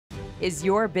Is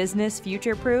your business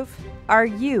future-proof? Are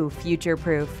you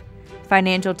future-proof?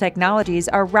 Financial technologies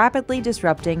are rapidly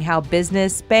disrupting how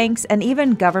business, banks, and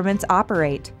even governments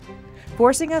operate,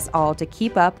 forcing us all to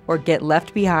keep up or get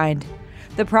left behind.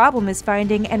 The problem is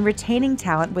finding and retaining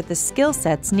talent with the skill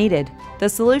sets needed. The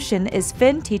solution is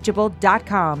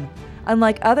Finteachable.com.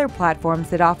 Unlike other platforms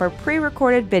that offer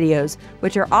pre-recorded videos,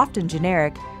 which are often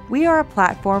generic, we are a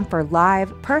platform for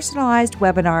live, personalized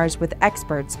webinars with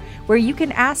experts where you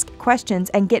can ask questions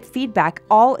and get feedback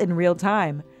all in real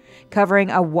time, covering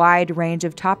a wide range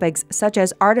of topics such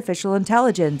as artificial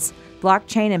intelligence,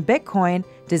 blockchain and Bitcoin,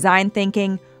 design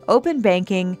thinking, open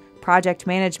banking, project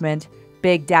management,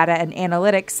 big data and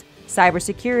analytics,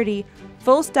 cybersecurity,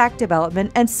 full stack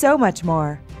development, and so much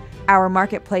more. Our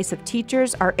marketplace of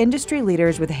teachers are industry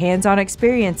leaders with hands-on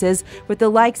experiences with the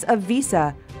likes of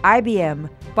Visa, IBM,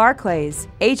 Barclays,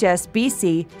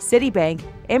 HSBC, Citi Bank,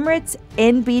 Emirates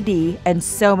NBD, and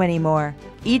so many more.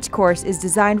 Each course is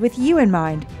designed with you in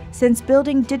mind, since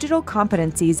building digital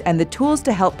competencies and the tools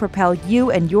to help propel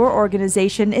you and your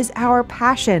organization is our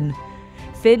passion.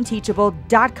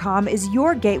 Finteachable.com is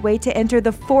your gateway to enter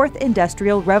the fourth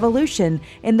industrial revolution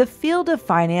in the field of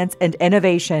finance and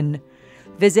innovation.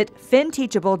 Visit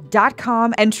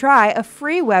Finteachable.com and try a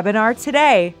free webinar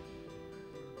today.